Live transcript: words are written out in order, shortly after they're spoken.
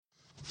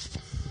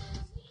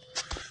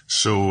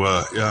So,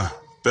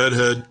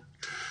 bedhead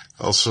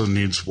also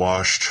needs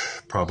washed.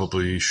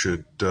 Probably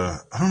should, I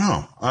don't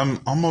know. I'm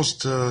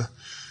almost, it's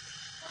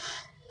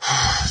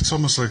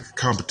almost like a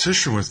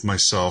competition with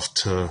myself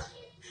to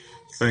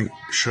think,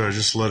 should I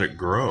just let it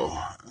grow?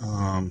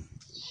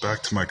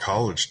 Back to my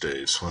college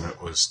days when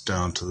it was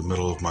down to the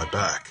middle of my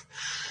back.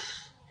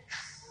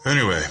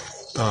 Anyway,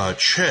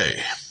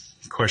 Che,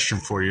 question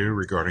for you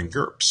regarding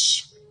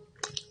GURPS.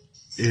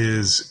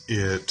 Is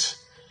it,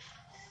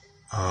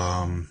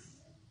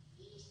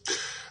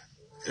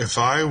 if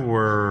I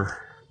were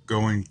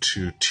going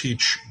to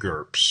teach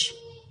GURPS,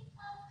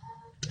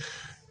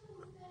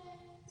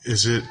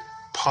 is it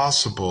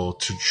possible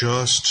to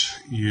just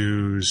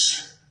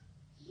use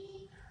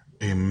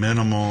a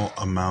minimal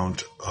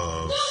amount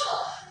of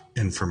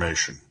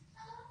information?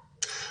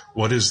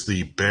 What is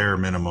the bare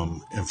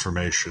minimum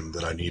information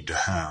that I need to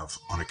have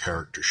on a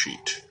character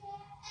sheet?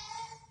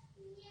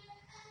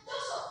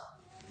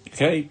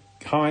 Okay,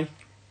 hi.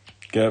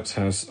 GURPS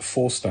has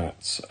 4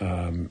 stats,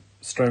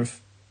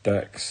 strength,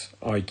 dex,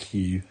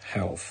 IQ,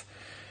 health.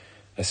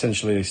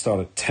 Essentially, they start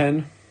at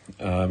 10.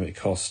 It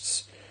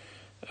costs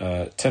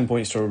 10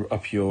 points to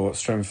up your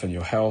strength and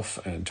your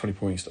health, and 20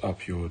 points to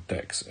up your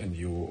dex and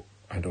or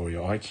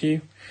your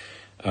IQ.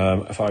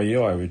 If I were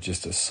you, I would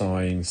just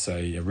assign,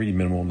 say, a really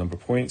minimal number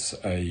of points.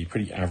 A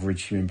pretty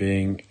average human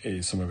being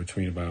is somewhere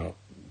between about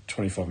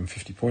 25 and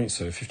 50 points,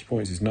 so 50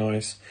 points is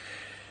nice.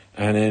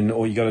 And then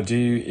all you got to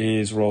do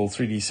is roll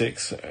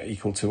 3d6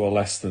 equal to or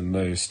less than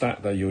the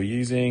stat that you're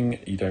using.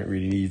 You don't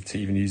really need to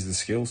even use the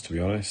skills, to be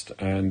honest,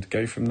 and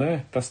go from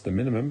there. That's the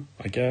minimum,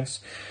 I guess.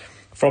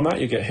 From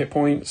that, you get hit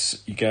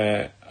points. You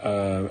get,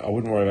 I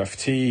wouldn't worry about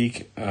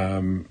fatigue.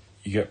 You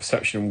get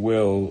perception and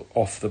will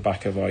off the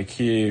back of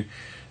IQ.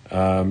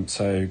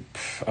 So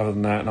other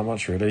than that, not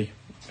much really.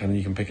 And then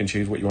you can pick and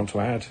choose what you want to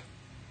add.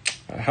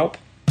 Help?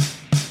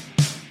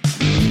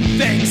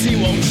 Things he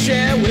won't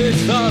share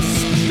with us,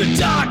 the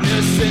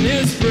darkness in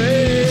his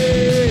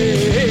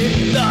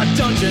brain, the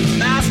dungeon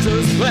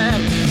master's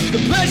plan, the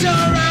pleasure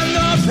and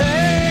the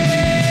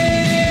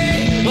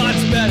pain.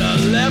 What's better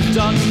left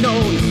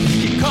unknown?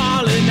 Keep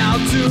calling out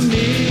to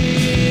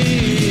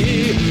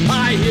me.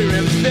 I hear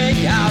him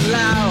think out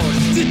loud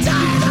to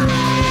die the rain.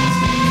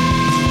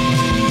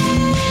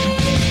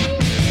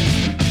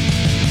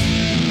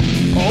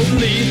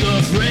 Only the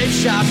brave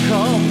shall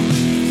come.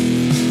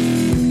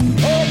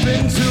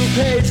 Open to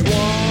page 1.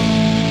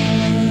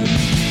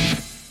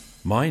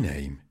 My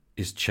name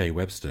is Che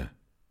Webster,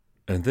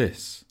 and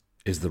this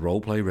is the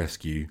Roleplay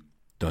Rescue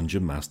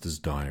Dungeon Master's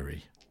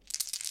Diary.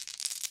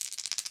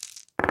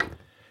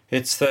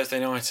 It's Thursday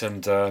night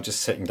and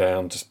just sitting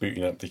down, just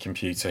booting up the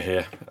computer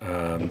here.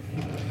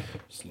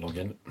 Just log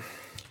in.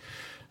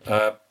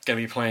 Going to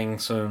be playing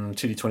some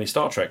 2D20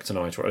 Star Trek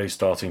tonight, or at least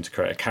starting to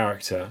create a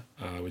character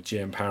with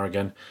GM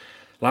Paragon.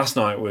 Last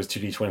night was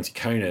 2D20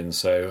 Conan,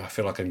 so I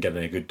feel like I'm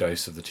getting a good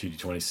dose of the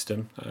 2D20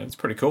 system. It's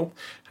pretty cool.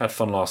 Had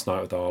fun last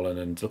night with Arlen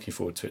and looking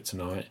forward to it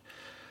tonight.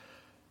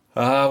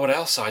 What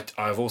else?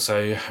 I've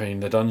also,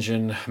 the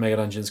dungeon, Mega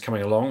Dungeon's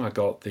coming along. I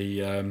got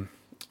the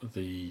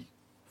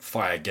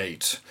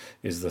Firegate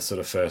is the sort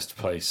of first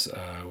place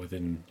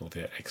within, or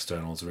the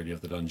externals really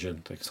of the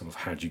dungeon, like sort of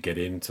how do you get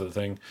into the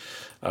thing.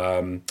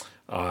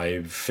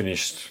 I've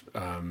finished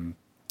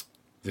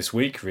this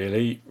week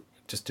really,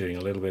 just doing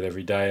a little bit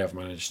every day. I've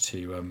managed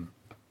to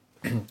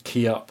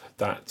key up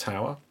that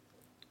tower,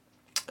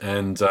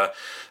 and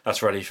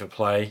that's ready for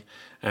play.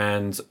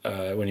 And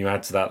when you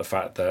add to that the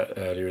fact that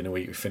earlier in the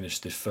week we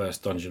finished the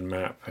first dungeon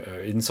map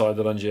inside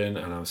the dungeon,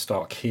 and I'll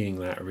start keying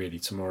that really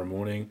tomorrow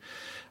morning,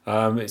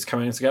 it's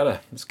coming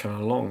together. It's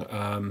coming along.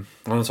 On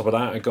top of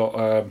that, I got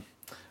an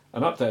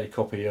updated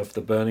copy of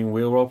the Burning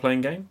Wheel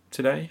role-playing game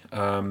today,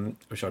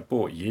 which I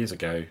bought years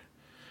ago.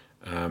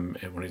 One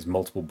of these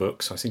multiple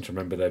books. I seem to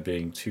remember there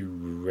being 2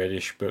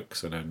 reddish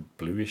books and a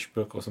bluish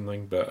book or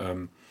something, but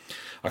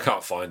I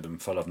can't find them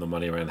for loving the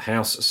money around the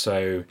house.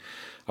 So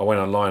I went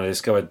online and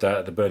discovered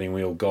that the Burning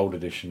Wheel Gold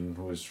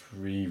Edition was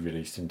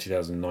re-released in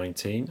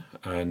 2019,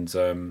 and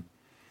so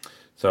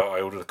I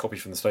ordered a copy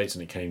from the States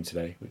and it came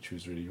today, which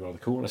was really rather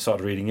cool. And I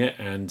started reading it,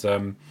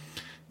 and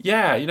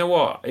yeah, you know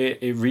what?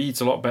 It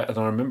reads a lot better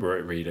than I remember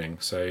it reading.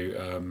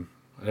 So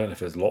I don't know if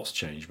there's lots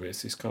changed, but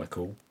it's kind of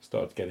cool.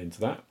 Started to get into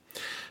that.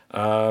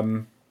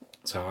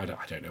 So I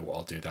don't know what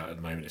I'll do that at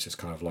the moment. It's just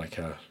kind of like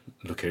a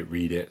look at,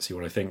 read it, see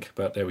what I think.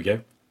 But there we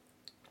go.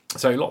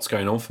 So lots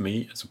going on for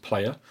me as a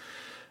player,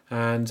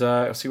 and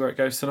I'll see where it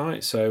goes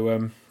tonight.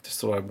 So just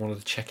thought I wanted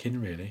to check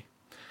in really.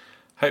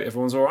 Hope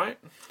everyone's all right.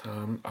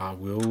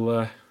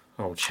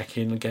 I'll check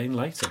in again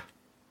later.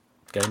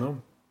 Game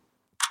on.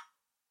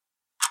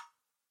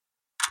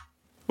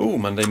 Oh,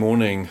 Monday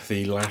morning,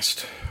 the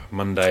last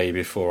Monday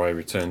before I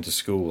return to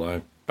school.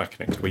 I'm back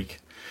next week.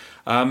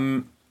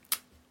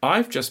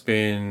 I've just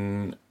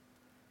been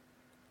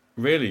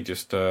really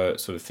just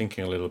sort of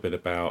thinking a little bit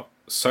about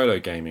solo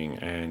gaming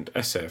and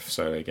SF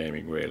solo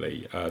gaming,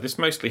 really. This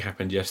mostly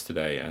happened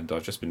yesterday, and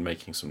I've just been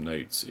making some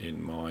notes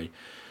in my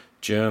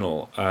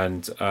journal.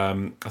 And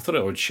I thought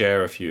I would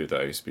share a few of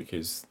those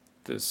because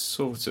there's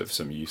sort of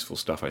some useful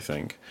stuff, I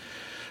think.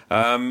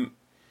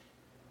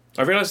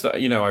 I realised that,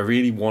 I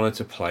really wanted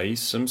to play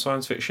some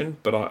science fiction,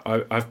 but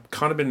I've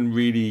kind of been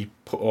really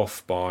put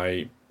off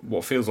by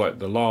what feels like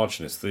the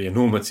largeness, the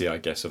enormity, I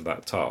guess, of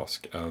that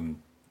task.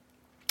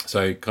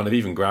 So kind of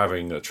even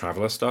grabbing the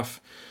Traveller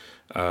stuff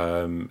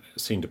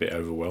seemed a bit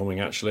overwhelming,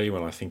 actually,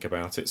 when I think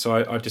about it. So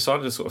I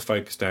decided to sort of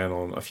focus down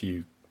on a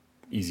few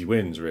easy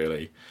wins,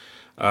 really.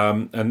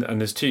 And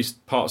there's two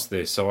parts to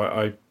this. So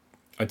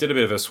I did a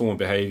bit of a swarm of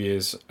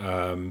behaviours,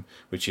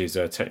 which is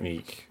a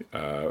technique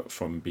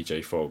from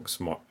BJ Fogg's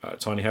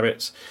Tiny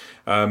Habits,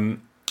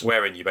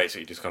 wherein you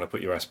basically just kind of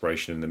put your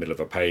aspiration in the middle of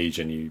a page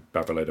and you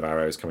have a load of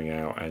arrows coming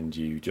out and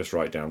you just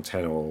write down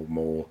 10 or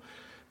more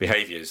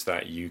behaviours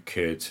that you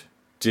could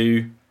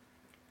do.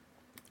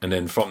 And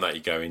then from that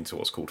you go into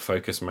what's called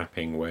focus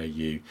mapping, where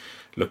you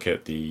look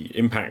at the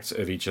impact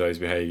of each of those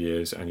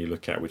behaviours and you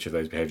look at which of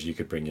those behaviours you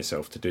could bring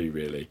yourself to do,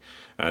 really.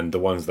 And the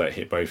ones that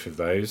hit both of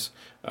those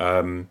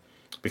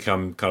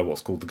become kind of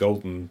what's called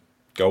the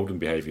golden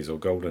behaviours or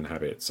golden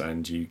habits,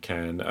 and you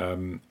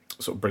can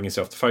sort of bring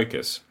yourself to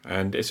focus.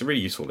 And it's a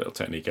really useful little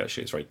technique,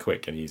 actually. It's very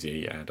quick and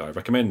easy, and I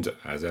recommend,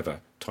 as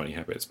ever, Tiny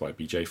Habits by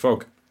BJ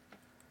Fogg.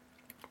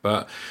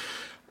 But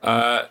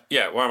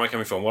where am I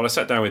coming from? Well, I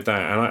sat down with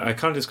that, and I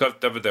kind of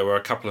discovered there were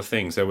a couple of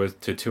things. There were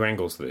two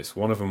angles to this.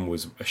 One of them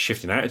was a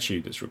shift in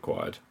attitude that's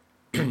required.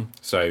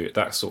 So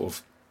that sort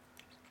of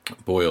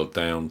boiled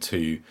down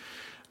to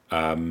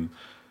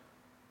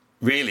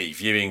really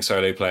viewing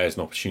solo play as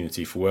an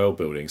opportunity for world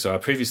building. So I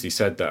previously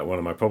said that one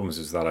of my problems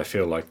is that I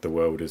feel like the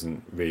world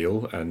isn't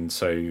real, and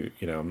so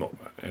I'm not.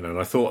 And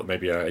I thought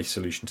maybe a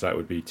solution to that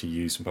would be to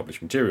use some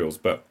published materials,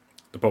 but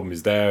the problem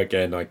is there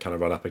again. I kind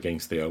of run up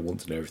against I want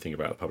to know everything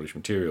about the published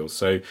materials.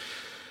 So,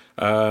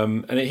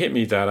 and it hit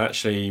me that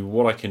actually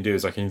what I can do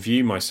is I can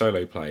view my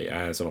solo play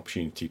as an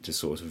opportunity to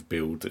sort of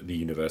build the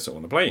universe I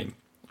want to play in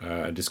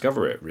and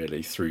discover it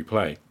really through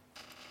play,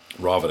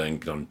 rather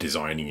than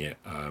designing it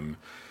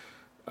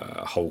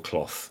whole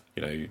cloth,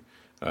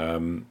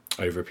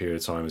 over a period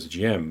of time as a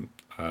GM.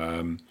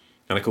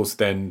 And of course,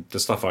 then the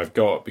stuff I've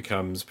got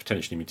becomes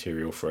potentially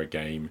material for a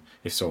game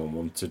if someone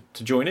wanted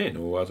to join in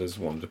or others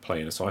wanted to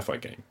play in a sci-fi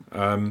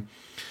game.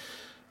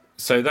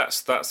 So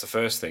that's the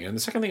first thing. And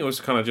the second thing was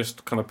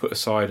to put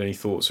aside any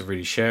thoughts of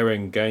really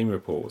sharing game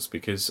reports,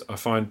 because I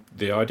find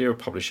the idea of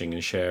publishing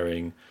and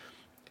sharing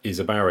is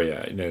a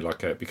barrier.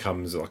 It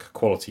becomes like a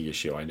quality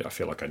issue. I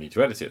feel like I need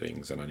to edit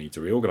things and I need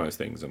to reorganize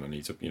things and I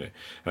need to, and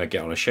I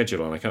get on a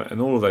schedule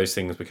and all of those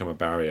things become a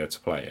barrier to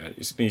play.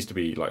 It needs to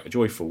be like a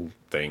joyful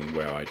thing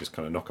where I just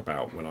kind of knock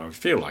about when I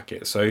feel like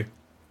it. So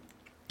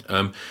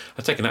I've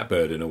taken that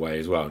burden away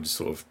as well. And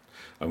just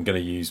I'm going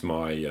to use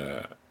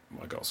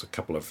I got a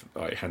couple of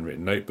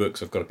handwritten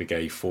notebooks. I've got a big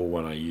A4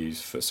 one I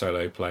use for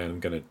solo play, and I'm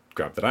going to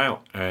grab that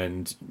out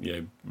and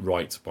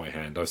write by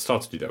hand. I've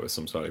started to do that with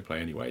some solo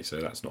play anyway, so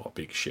that's not a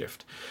big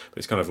shift. But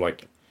it's kind of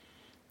like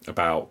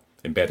about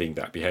embedding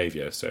that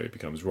behaviour, so it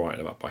becomes writing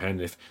them up by hand.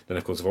 Then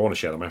of course if I want to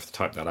share them, I have to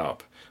type that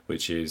up,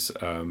 which is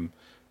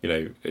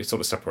it sort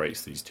of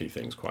separates these two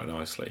things quite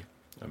nicely.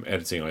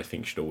 Editing, I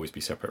think, should always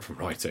be separate from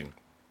writing.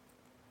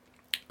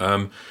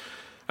 And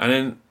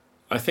then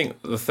I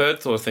think the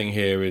third sort of thing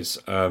here is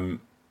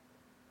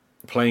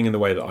playing in the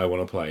way that I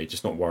want to play,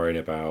 just not worrying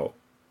about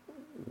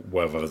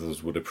whether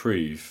others would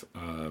approve,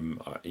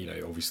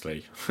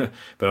 obviously,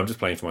 but I'm just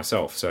playing for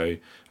myself, so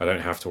I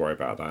don't have to worry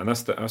about that. And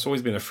that's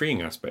always been a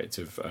freeing aspect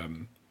of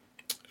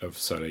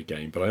solo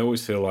game, but I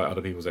always feel like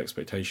other people's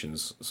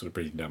expectations sort of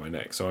breathing down my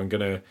neck. So I'm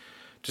going to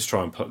just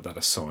try and put that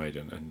aside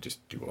and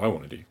just do what I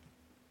want to do.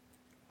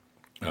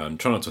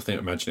 Try not to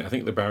imagine it. I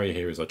think the barrier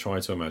here is I try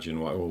to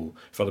imagine,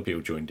 if other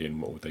people joined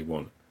in, what would they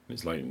want? And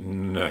it's like,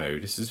 no,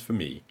 this is for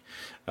me.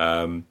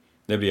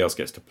 Nobody else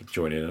gets to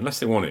join in unless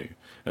they want to.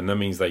 And that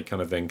means they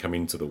kind of then come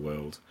into the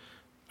world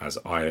as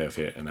I have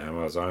it and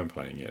as I'm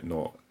playing it,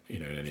 not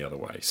in any other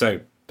way. So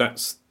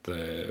that's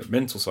the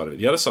mental side of it.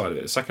 The other side of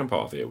it, the second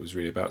part of it, was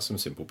really about some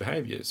simple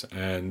behaviours.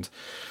 And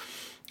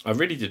I've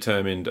really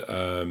determined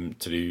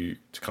to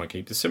kind of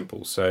keep this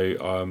simple.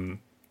 So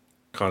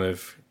kind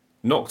of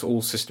knocked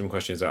all system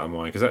questions out of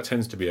mind, because that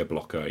tends to be a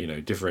blocker,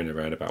 differing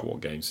around about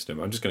what game system.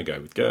 I'm just going to go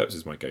with GURPS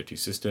as my go-to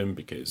system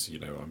because,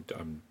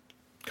 I'm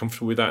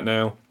comfortable with that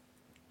now.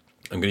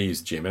 I'm going to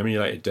use the GM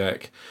emulated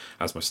deck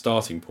as my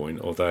starting point,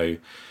 although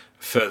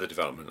further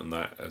development on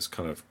that as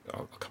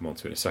I'll come on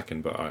to in a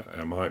second, but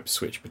I might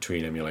switch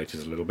between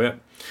emulators a little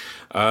bit.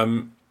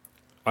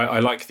 I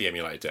like the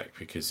emulated deck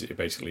because it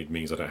basically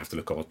means I don't have to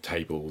look at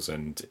tables,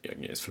 and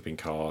it's flipping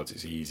cards,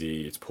 it's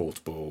easy, it's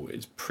portable,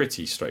 it's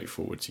pretty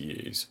straightforward to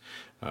use.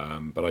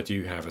 But I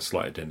do have a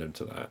slight addendum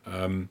to that.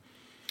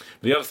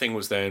 The other thing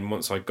was then,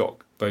 once I got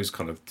those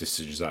kind of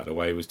decisions out of the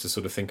way, was to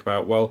sort of think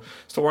about, well,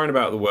 stop worrying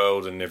about the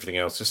world and everything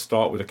else. Just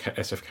start with a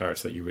SF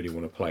character that you really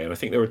want to play. And I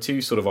think there are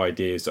two sort of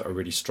ideas that are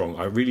really strong.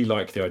 I really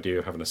like the idea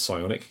of having a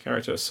psionic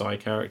character, a psi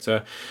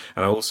character,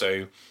 and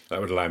also that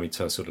would allow me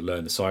to sort of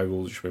learn the psi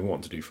rules, which I've been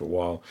wanting to do for a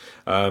while.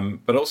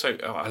 But also,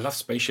 I love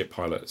spaceship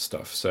pilot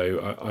stuff,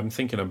 so I'm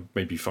thinking of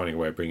maybe finding a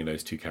way of bringing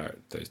those two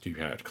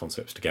character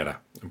concepts together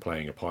and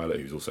playing a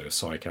pilot who's also a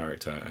psi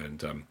character,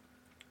 and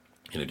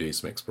doing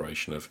some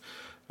exploration of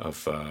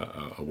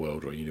a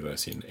world or a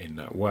universe in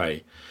that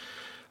way.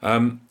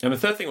 And the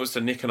third thing was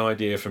to nick an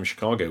idea from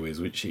Chicago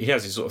Wiz, which he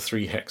has this sort of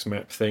 3 hex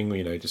map thing,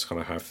 just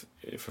kind of have,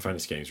 for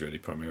fantasy games really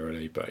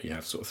primarily, but you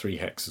have sort of 3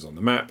 hexes on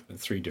the map and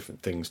 3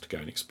 different things to go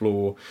and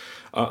explore.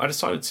 I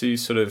decided to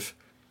sort of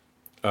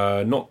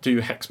not do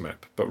hex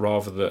map, but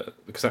rather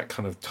because that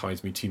kind of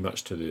ties me too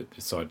much to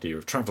this idea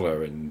of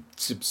traveller and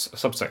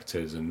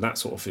subsectors, and that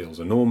sort of feels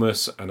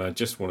enormous, and I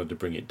just wanted to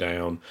bring it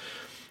down.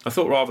 I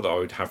thought rather that I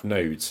would have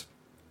nodes.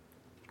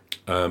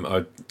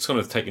 I'd sort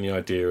of taken the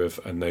idea of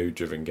a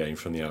node-driven game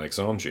from the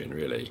Alexandrian,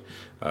 really.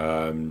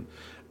 And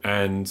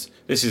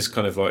this is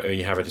kind of like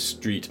you have a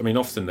discrete... I mean,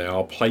 often there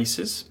are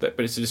places, but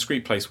it's a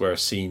discrete place where a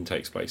scene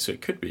takes place. So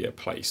it could be a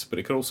place, but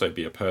it could also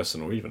be a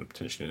person or even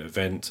potentially an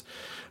event.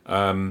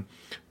 But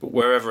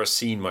wherever a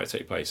scene might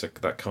take place,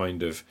 that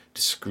kind of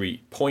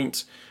discrete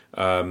point...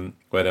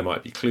 where there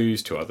might be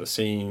clues to other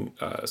scene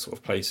sort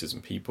of places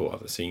and people,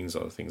 other scenes,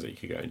 other things that you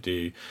could go and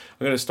do.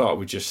 I'm going to start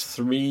with just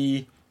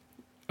 3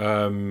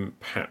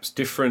 perhaps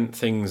different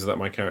things that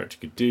my character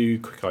could do,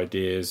 quick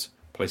ideas,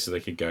 places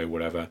they could go,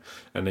 whatever,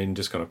 and then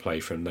just kind of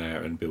play from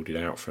there and build it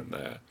out from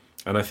there.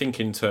 And I think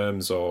in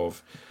terms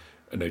of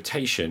a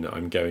notation,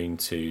 I'm going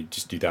to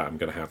just do that. I'm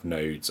going to have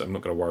nodes. I'm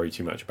not going to worry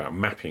too much about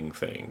mapping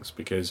things,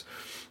 because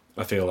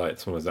I feel like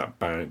sometimes that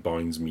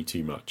binds me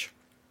too much.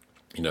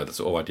 The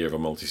sort of idea of a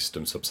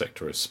multi-system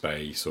subsector of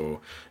space, or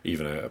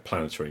even a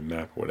planetary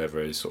map or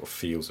whatever, is sort of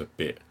feels a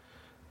bit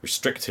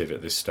restrictive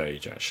at this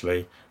stage,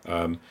 actually.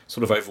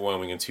 Sort of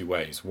overwhelming in 2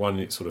 ways. One,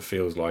 it sort of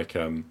feels like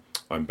I'm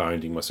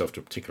bounding myself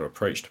to a particular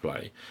approach to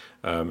play.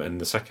 And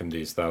the second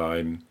is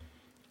that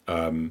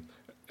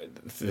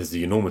there's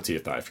the enormity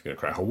of that. If you're going to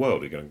create a whole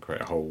world, you're going to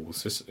create a whole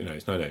system.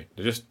 They're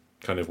just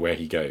kind of where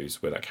he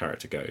goes, where that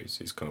character goes,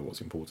 is kind of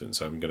what's important.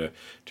 So I'm going to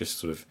just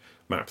sort of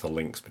map the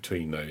links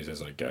between those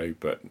as I go,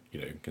 but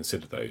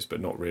consider those, but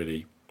not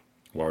really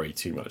worry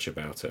too much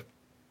about it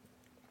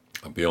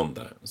beyond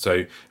that.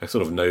 So a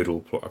sort of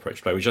nodal approach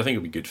to play, which I think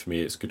will be good for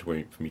me. It's a good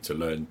way for me to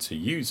learn to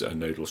use a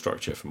nodal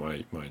structure for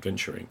my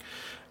adventuring,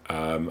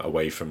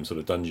 away from sort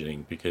of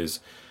dungeoning, because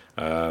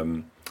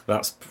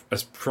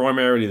that's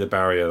primarily the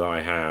barrier that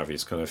I have,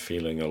 is kind of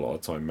feeling a lot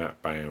of time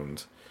map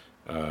bound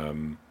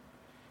when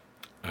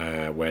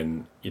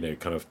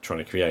kind of trying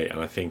to create. And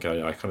I think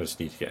I kind of just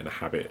need to get in a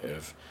habit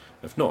of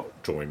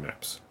not drawing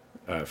maps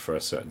for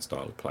a certain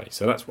style of play.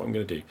 So that's what I'm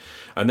going to do.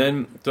 And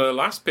then the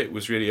last bit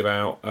was really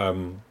about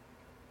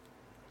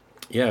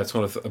it's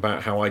kind of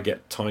about how I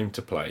get time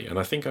to play. And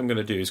I think I'm going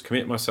to do is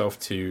commit myself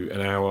to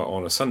an hour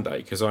on a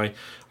Sunday, because I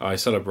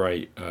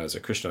celebrate, as a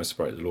Christian, I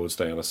celebrate the Lord's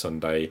Day on a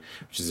Sunday,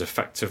 which is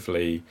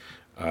effectively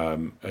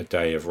a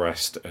day of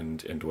rest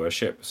and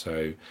worship.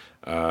 So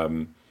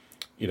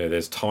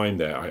there's time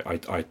there.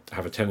 I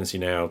have a tendency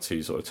now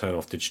to sort of turn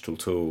off digital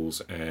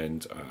tools,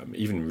 and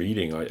even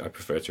reading, I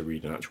prefer to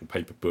read an actual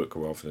paper book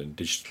rather than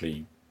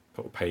digitally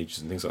put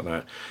pages and things like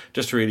that,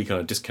 just to really kind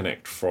of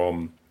disconnect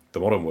from the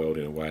modern world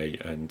in a way,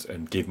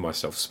 and give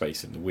myself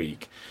space in the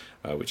week,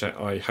 which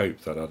I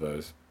hope that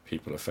other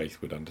people of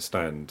faith would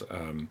understand.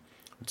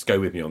 Just go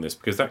with me on this,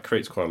 because that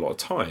creates quite a lot of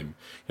time.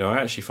 I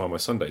actually find my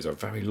Sundays are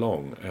very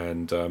long,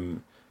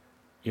 and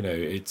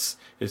it's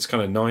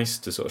kind of nice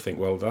to sort of think,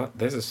 well,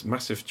 there's a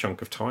massive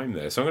chunk of time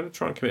there. So I'm going to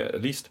try and commit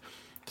at least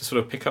to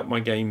sort of pick up my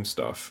game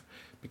stuff,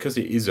 because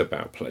it is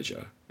about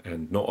pleasure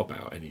and not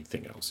about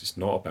anything else. It's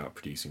not about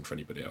producing for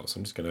anybody else.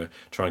 I'm just going to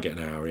try and get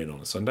an hour in on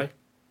a Sunday.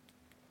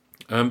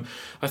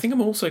 I think I'm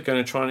also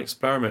going to try and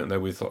experiment there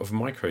with sort of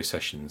micro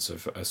sessions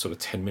of sort of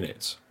 10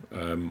 minutes.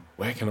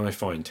 Where can I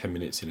find 10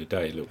 minutes in a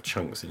day, little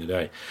chunks in a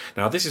day?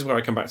 Now, this is where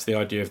I come back to the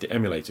idea of the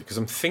emulator, because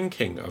I'm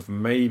thinking of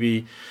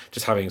maybe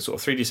just having sort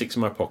of 3D6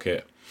 in my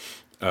pocket,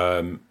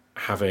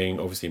 having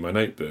obviously my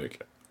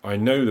notebook. I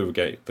know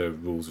the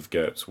rules of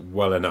GURPS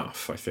well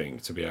enough, I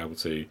think, to be able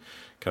to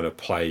kind of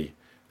play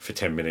for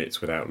 10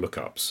 minutes without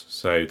lookups.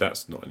 So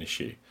that's not an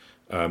issue.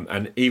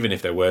 And even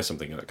if there were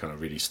something that kind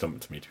of really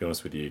stumped me, to be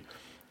honest with you,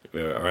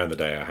 around the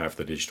day I have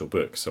the digital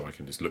book, so I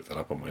can just look that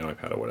up on my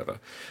iPad or whatever.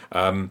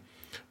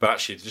 But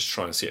actually, just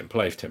try and sit and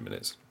play for 10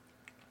 minutes.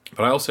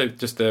 But I also,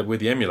 just with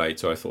the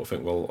emulator, I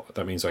think, well,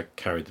 that means I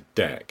carry the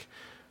deck,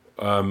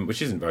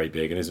 which isn't very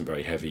big and isn't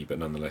very heavy, but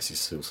nonetheless is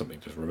still something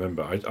to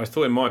remember. I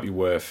thought it might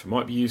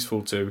be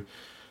useful to...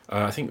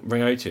 I think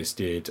Ray Otis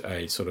did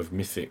a sort of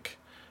mythic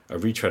a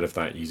retread of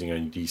that using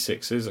only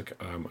D6s. I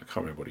can't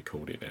remember what he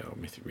called it now,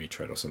 Mythic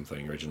Retread or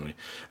something originally.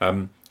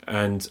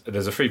 And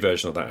there's a free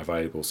version of that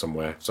available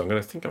somewhere. So I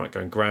might go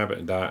and grab it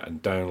and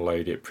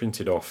download it,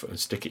 print it off, and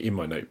stick it in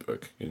my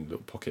notebook, in the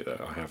little pocket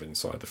that I have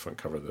inside the front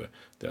cover of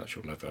the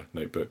actual leather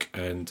notebook,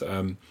 and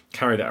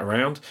carry that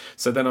around.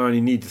 So then I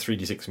only need the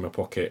 3D6 in my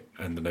pocket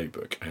and the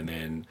notebook, and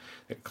then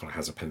it kind of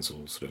has a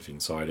pencil sort of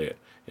inside it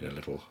in a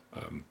little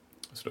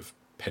sort of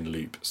pen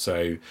loop.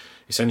 So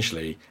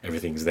essentially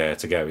everything's there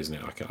to go, isn't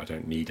it? I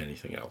don't need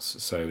anything else.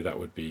 So that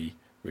would be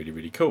really,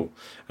 really cool.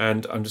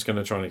 And I'm just going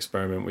to try and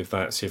experiment with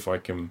that, see if I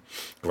can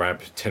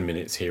grab 10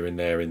 minutes here and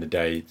there in the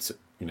day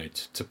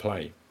to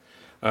play.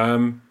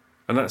 And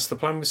that's the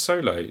plan with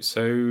Solo.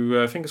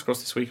 So fingers crossed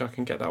this week I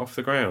can get that off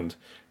the ground.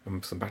 I'm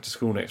back to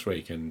school next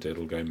week and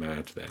it'll go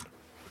mad then.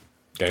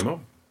 Game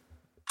on.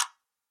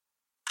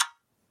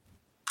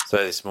 So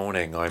this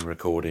morning I'm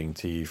recording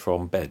to you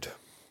from bed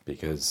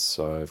because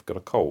I've got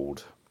a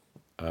cold.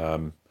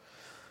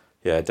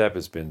 Deb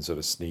has been sort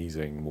of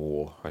sneezing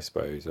more, I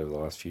suppose, over the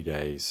last few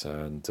days,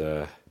 and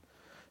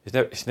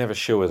it's never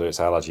sure whether it's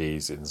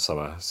allergies in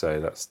summer. So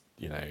that's,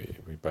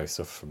 we both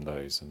suffer from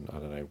those, and I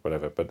don't know,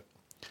 whatever. But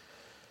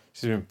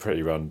she's been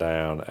pretty run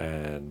down,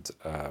 and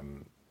I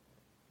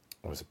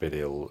was a bit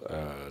ill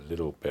a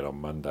little bit on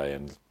Monday,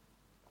 and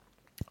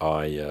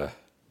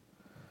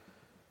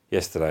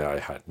yesterday I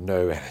had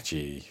no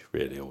energy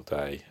really all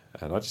day,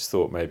 and I just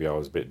thought maybe I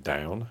was a bit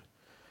down.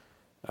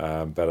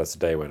 But as the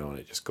day went on,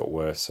 it just got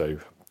worse. So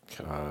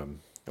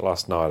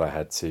last night I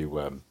had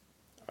to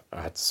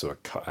sort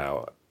of cut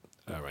out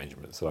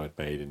arrangements that I'd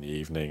made in the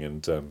evening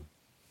and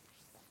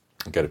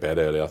go to bed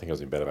early. I think I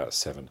was in bed about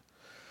 7.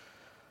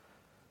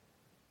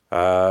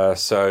 I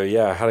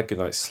had a good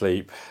night's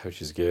sleep,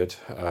 which is good.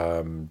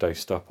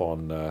 Dosed up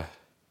on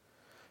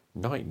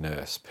night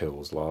nurse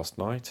pills last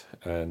night,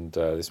 and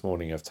this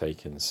morning I've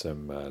taken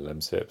some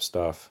Lemsip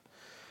stuff,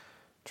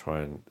 try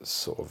and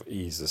sort of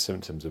ease the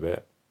symptoms a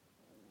bit.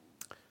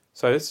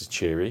 So this is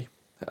cheery.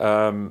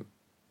 Deb's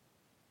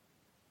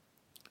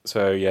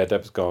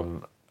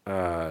gone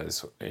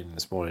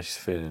this morning. She's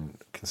feeling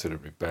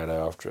considerably better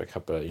after a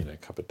couple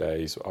of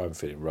days. I'm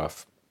feeling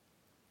rough,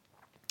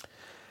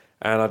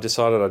 and I've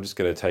decided I'm just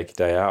going to take a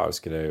day out. I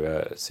was going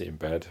to sit in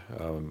bed.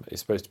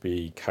 It's supposed to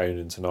be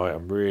Conan tonight.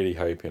 I'm really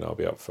hoping I'll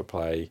be up for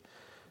play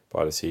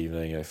by this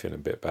evening. I'm feeling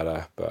a bit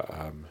better, but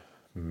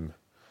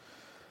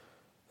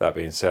that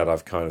being said,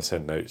 I've kind of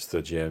sent notes to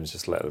the GMs,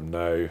 just let them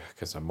know,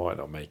 because I might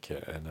not make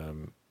it.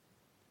 And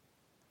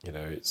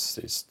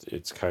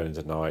it's Conan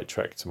tonight,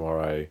 Trek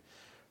tomorrow.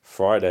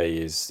 Friday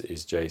is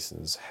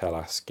Jason's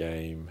Hellas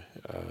game.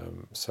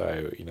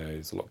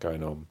 There's a lot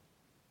going on,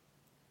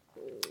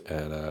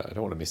 and I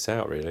don't want to miss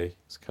out. Really,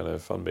 it's kind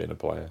of fun being a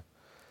player.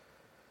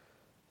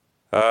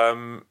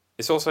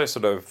 It's also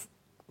sort of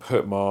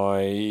put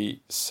my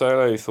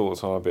solo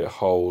thoughts on a bit of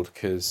hold,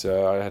 because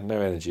I had no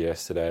energy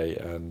yesterday,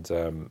 and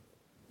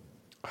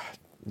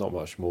not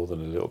much more than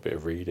a little bit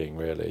of reading,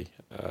 really.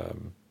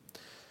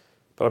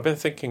 But I've been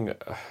thinking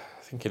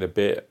a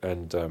bit,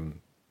 and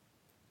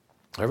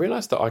I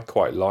realised that I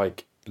quite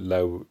like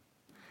lower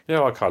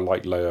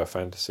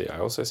fantasy. I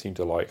also seem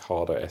to like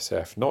harder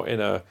SF, not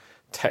in a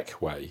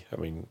tech way. I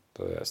mean,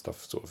 that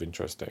stuff's sort of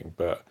interesting,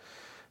 but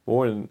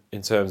more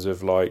in terms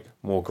of like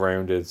more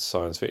grounded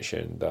science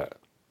fiction that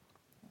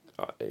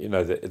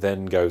that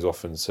then goes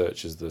off and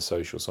searches the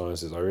social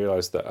sciences. I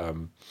realised that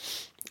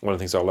one of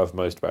the things I love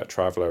most about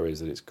Traveller is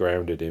that it's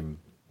grounded in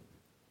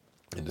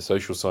the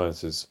social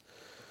sciences.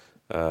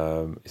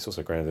 It's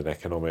also grounded in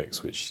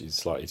economics, which is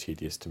slightly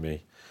tedious to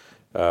me.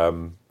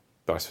 But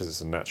I suppose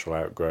it's a natural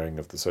outgrowing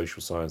of the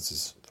social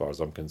sciences, as far as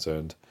I'm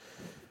concerned.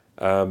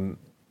 And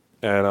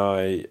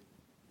I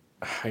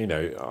am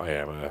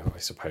I'm a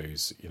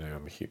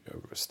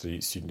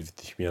student of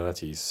the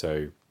humanities,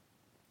 so,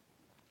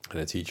 and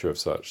a teacher of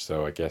such.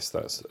 So I guess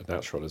that's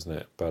natural, isn't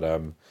it? But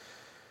I'm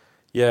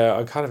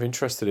kind of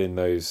interested in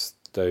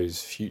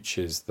those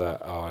futures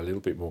that are a little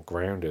bit more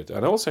grounded.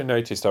 And I also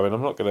noticed,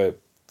 I'm not going to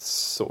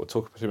sort of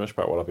talk too much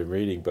about what I've been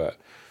reading, but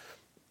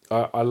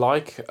I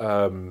like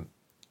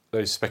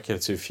those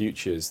speculative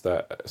futures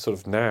that sort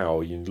of now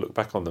you look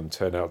back on them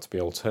turn out to be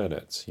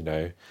alternates,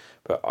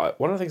 But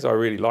one of the things I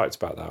really liked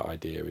about that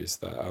idea is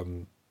that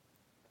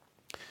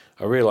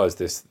I realised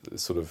this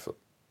sort of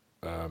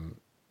a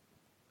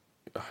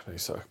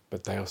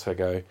day or so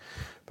ago,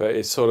 but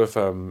it's sort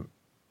of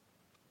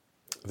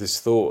this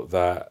thought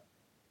that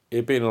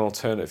it being an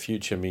alternate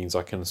future means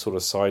I can sort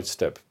of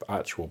sidestep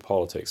actual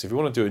politics. If you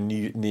want to do a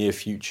new near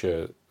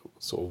future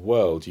sort of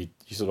world, you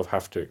sort of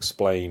have to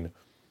explain,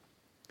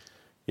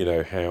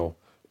 how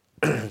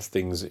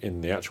things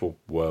in the actual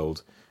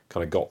world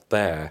kind of got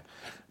there.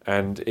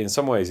 And in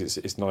some ways,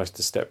 it's nice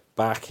to step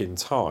back in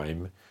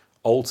time,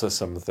 alter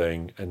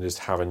something, and just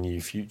have a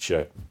new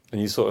future. And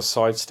you sort of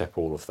sidestep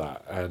all of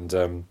that. And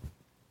I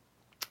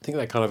think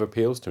that kind of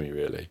appeals to me,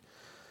 really.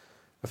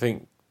 I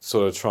think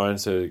sort of trying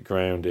to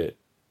ground it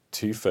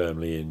too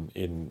firmly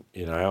in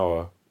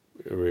our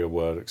real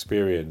world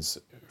experience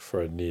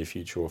for a near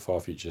future or far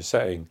future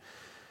setting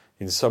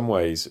in some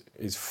ways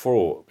is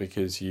fraught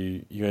because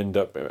you end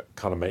up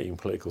kind of making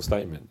political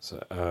statements,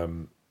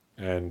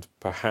 and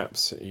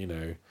perhaps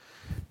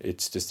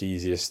it's just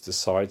easiest to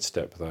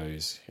sidestep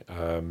those.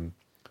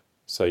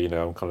 So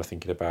I'm kind of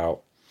thinking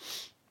about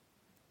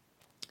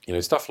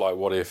stuff like,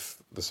 what if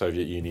the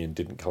Soviet Union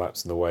didn't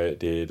collapse in the way it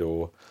did,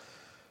 or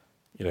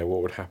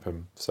what would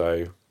happen?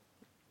 So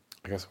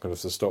I guess I'm going to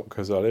have to stop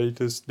because I need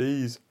to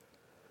sneeze,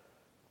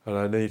 and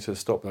I need to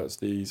stop that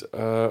sneeze.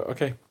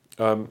 Okay.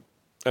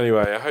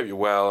 Anyway, I hope you're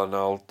well, and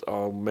I'll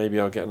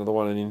get another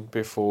one in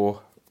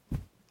before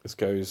this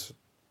goes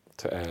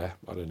to air.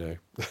 I don't know.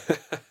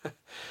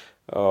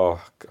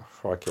 Oh, God,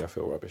 crikey, I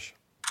feel rubbish.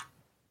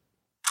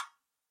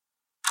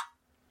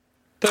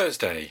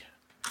 Thursday,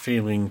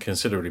 feeling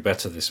considerably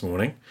better this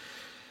morning.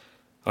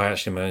 I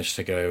actually managed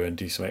to go and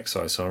do some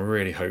exercise, so I'm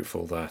really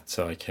hopeful that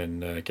I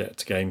can get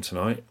to game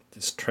tonight.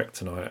 This trek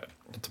tonight,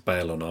 I had to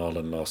bail on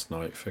Ireland last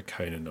night for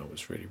Conan. That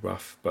was really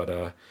rough,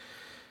 but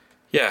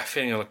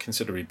feeling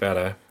considerably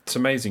better. It's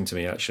amazing to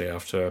me, actually,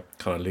 after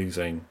kind of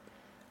losing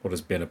what has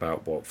been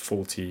about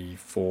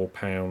 44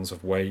 pounds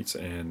of weight,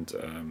 and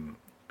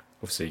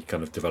obviously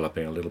kind of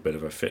developing a little bit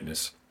of a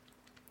fitness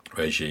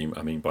regime.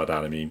 I mean, by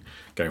that I mean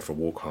going for a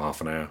walk for half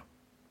an hour,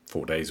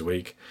 4 days a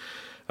week.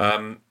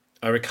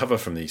 I recover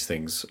from these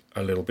things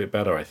a little bit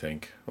better, I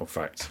think. In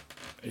fact,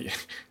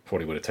 it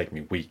probably would have taken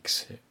me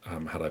weeks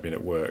had I been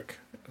at work.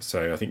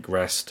 So I think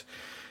rest,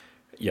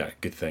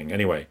 good thing.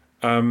 Anyway,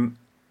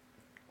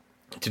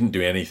 didn't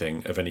do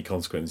anything of any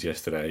consequence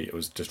yesterday. It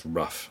was just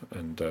rough,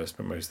 and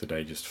spent most of the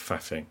day just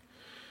faffing,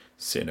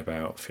 sitting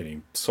about,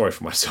 feeling sorry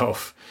for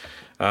myself.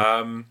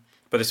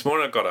 But this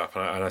morning I got up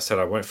and I said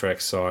I went for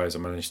exercise. I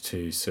managed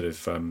to sort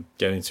of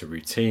get into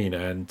routine,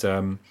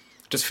 and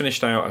just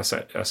finished out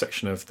a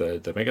section of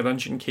the Mega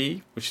Dungeon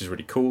Key, which is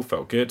really cool,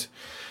 felt good.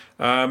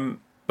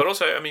 But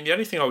also, I mean, the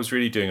only thing I was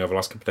really doing over the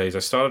last couple of days, I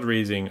started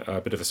reading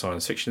a bit of a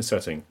science fiction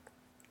setting.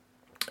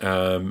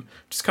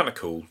 Just kind of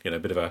cool, a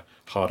bit of a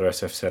harder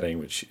SF setting,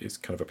 which is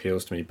kind of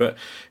appeals to me. But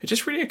it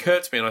just really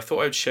occurred to me, and I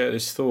thought I'd share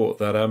this thought,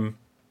 that a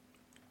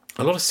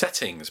lot of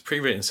settings,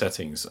 pre-written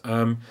settings,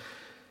 I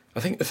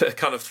think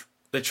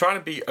they're trying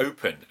to be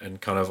open and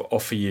kind of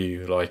offer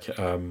you like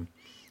a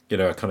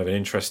kind of an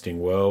interesting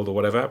world or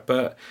whatever.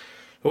 But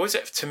always,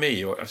 to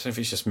me, or I don't know if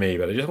it's just me,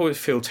 but I just always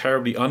feel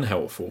terribly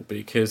unhelpful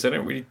because they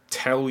don't really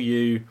tell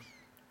you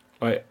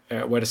like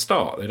where to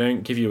start. They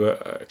don't give you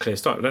a clear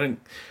start.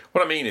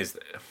 What I mean is,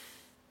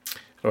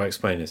 how do I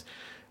explain this?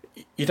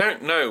 You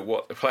don't know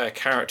what the player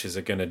characters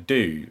are going to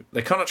do.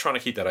 They're kind of trying to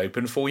keep that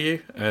open for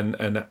you, and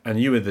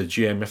you as the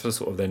GM have to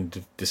sort of then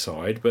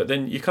decide. But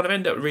then you kind of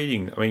end up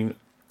reading,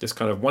 this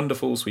kind of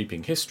wonderful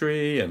sweeping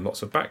history and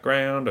lots of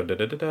background,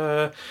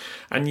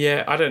 and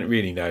yet I don't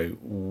really know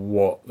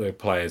what the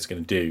player's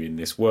going to do in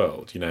this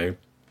world,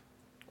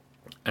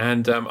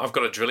 And I've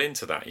got to drill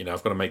into that,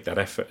 I've got to make that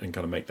effort and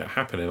kind of make that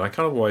happen. And I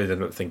kind of always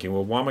end up thinking,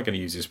 well, why am I going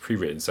to use this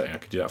pre-written setting? I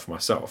could do that for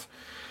myself.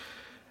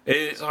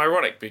 It's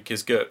ironic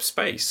because GURP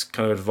Space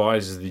kind of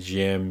advises the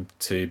GM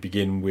to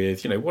begin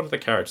with, what do the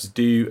characters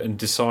do, and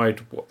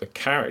decide what the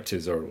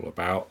characters are all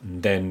about,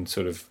 and then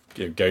sort of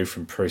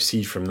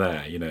proceed from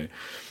there, And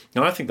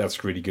I think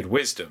that's really good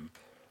wisdom.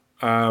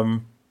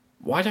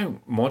 Why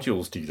don't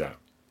modules do that?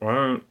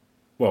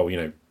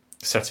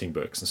 Setting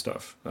books and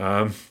stuff.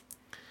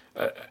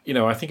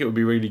 I think it would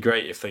be really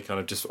great if they kind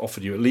of just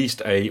offered you at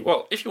least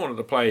if you wanted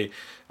to play,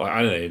 like,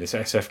 I don't know, this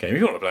SF game, if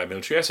you want to play a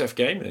military SF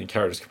game, then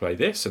characters can play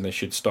this, and they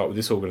should start with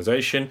this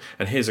organisation,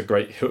 and here's a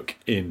great hook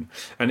in.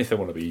 And if they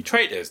want to be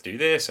traders, do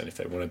this, and if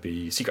they want to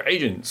be secret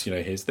agents,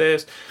 here's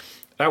this.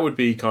 That would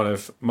be kind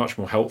of much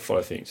more helpful,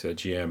 I think, to the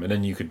GM, and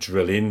then you could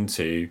drill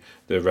into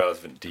the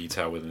relevant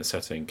detail within the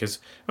setting, because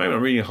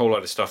I'm reading a whole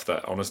lot of stuff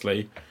that,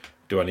 honestly,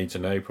 do I need to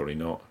know? Probably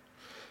not.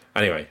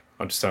 Anyway,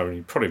 I'm just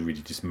probably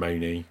really just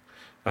moany.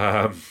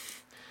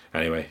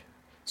 Anyway,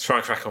 let's try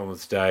and crack on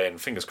with today,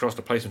 and fingers crossed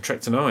to play some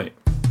Trek tonight.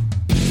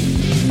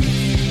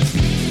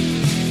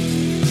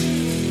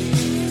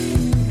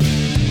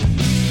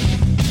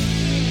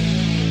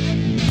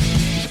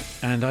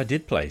 And I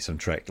did play some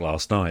Trek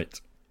last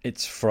night.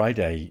 It's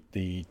Friday,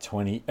 the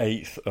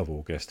 28th of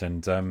August,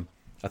 and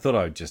I thought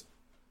I would just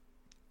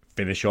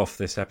finish off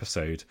this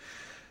episode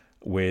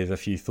with a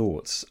few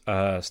thoughts.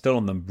 Still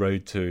on the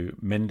road to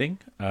mending.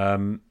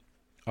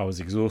 I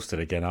was exhausted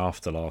again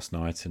after last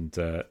night and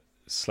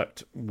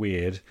slept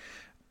weird.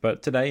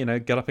 But today,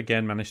 got up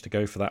again, managed to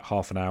go for that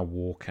half an hour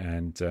walk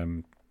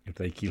and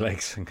with achy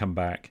legs and come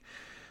back.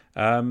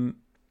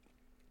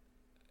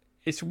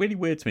 It's really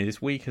weird to me. This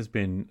week has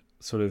been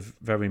sort of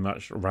very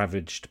much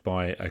ravaged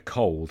by a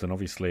cold. And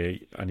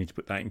obviously, I need to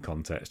put that in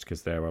context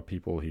because there are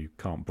people who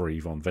can't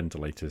breathe on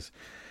ventilators.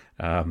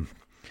 And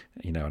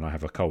I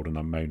have a cold and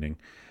I'm moaning.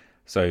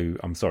 So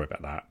I'm sorry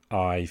about that.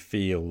 I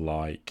feel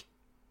like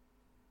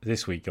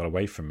this week got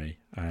away from me,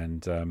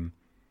 and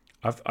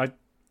I've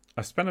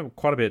spent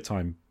quite a bit of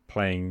time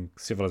playing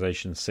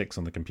Civilization 6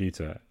 on the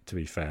computer, to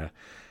be fair.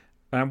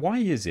 And why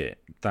is it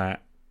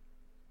that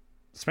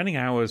spending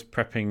hours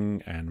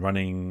prepping and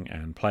running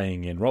and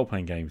playing in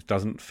role-playing games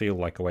doesn't feel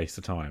like a waste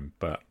of time,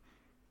 but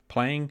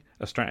Playing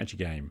a strategy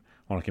game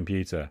on a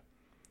computer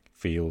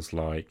feels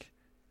like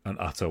an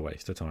utter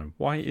waste of time.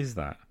 Why is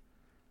that?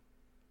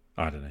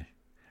 I don't know.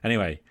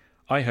 Anyway,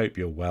 I hope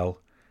you're well.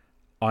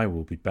 I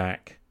will be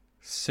back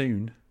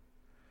soon.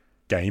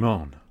 Game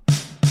on.